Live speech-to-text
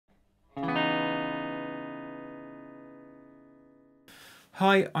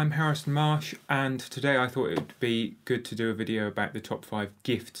Hi, I'm Harrison Marsh, and today I thought it would be good to do a video about the top 5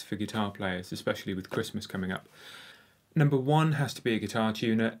 gifts for guitar players, especially with Christmas coming up. Number 1 has to be a guitar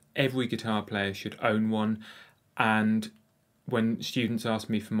tuner. Every guitar player should own one, and when students ask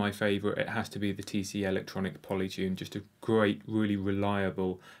me for my favourite, it has to be the TC Electronic Polytune, just a great, really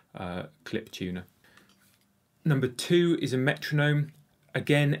reliable clip tuner. Number 2 is a metronome.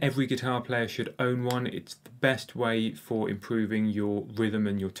 Again, every guitar player should own one. It's the best way for improving your rhythm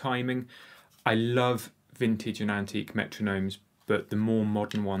and your timing. I love vintage and antique metronomes, but the more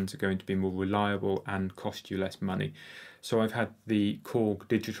modern ones are going to be more reliable and cost you less money. So I've had the Korg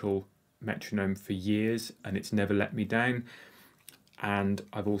digital metronome for years and it's never let me down. And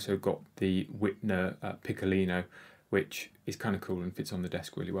I've also got the Whitner Piccolino, which is kind of cool and fits on the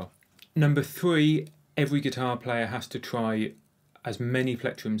desk really well. Number 3, every guitar player has to try as many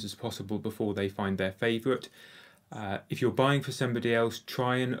plectrums as possible before they find their favourite. If you're buying for somebody else,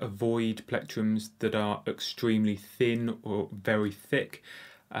 try and avoid plectrums that are extremely thin or very thick.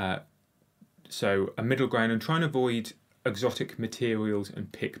 So a middle ground, and try and avoid exotic materials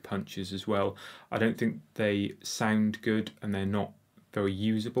and pick punches as well. I don't think they sound good and they're not very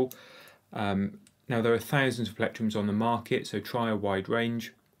usable. Now there are thousands of plectrums on the market, so try a wide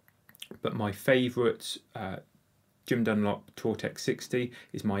range. But my favourites, Jim Dunlop Tortex 60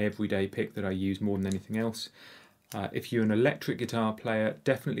 is my everyday pick that I use more than anything else. If you're an electric guitar player,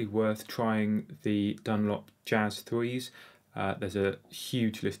 definitely worth trying the Dunlop Jazz 3s. There's a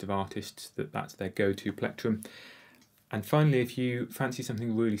huge list of artists that's their go-to plectrum. And finally, if you fancy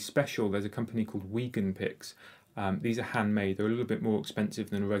something really special, there's a company called Wiegand Picks. These are handmade. They're a little bit more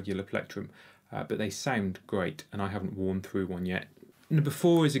expensive than a regular plectrum, but they sound great, and I haven't worn through one yet. Number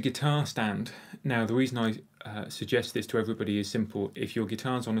 4 is a guitar stand. Now, the reason I suggest this to everybody is simple. If your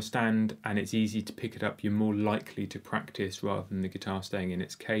guitar's on a stand and it's easy to pick it up, you're more likely to practice rather than the guitar staying in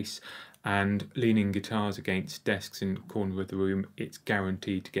its case. And leaning guitars against desks in the corner of the room, it's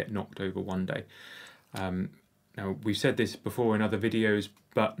guaranteed to get knocked over one day. Now, we've said this before in other videos,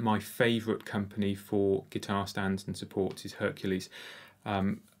 but my favourite company for guitar stands and supports is Hercules.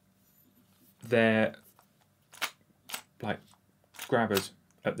 They're like grabbers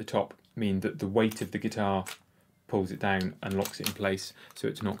at the top mean that the weight of the guitar pulls it down and locks it in place, so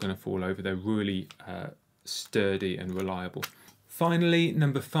it's not going to fall over. They're really sturdy and reliable. Finally,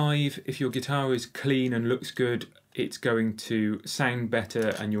 number 5, if your guitar is clean and looks good, it's going to sound better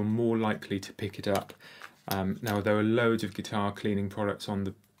and you're more likely to pick it up. Now, there are loads of guitar cleaning products on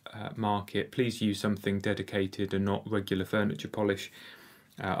the market. Please use something dedicated and not regular furniture polish.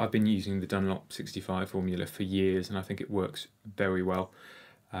 I've been using the Dunlop 65 formula for years and I think it works very well.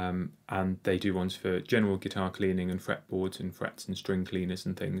 And they do ones for general guitar cleaning and fretboards and frets and string cleaners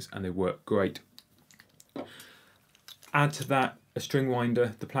and things, and they work great. Add to that a string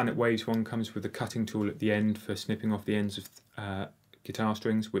winder. The Planet Waves one comes with a cutting tool at the end for snipping off the ends of guitar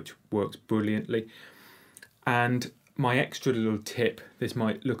strings, which works brilliantly. And my extra little tip, this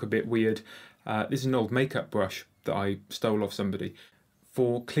might look a bit weird, this is an old makeup brush that I stole off somebody.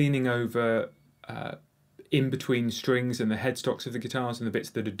 For cleaning over in between strings and the headstocks of the guitars and the bits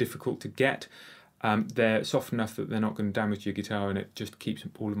that are difficult to get, they're soft enough that they're not going to damage your guitar, and it just keeps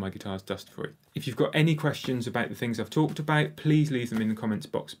all of my guitars dust free. If you've got any questions about the things I've talked about, please leave them in the comments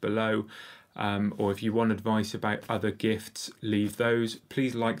box below, or if you want advice about other gifts, leave those.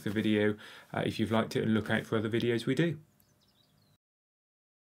 Please like the video if you've liked it and look out for other videos we do.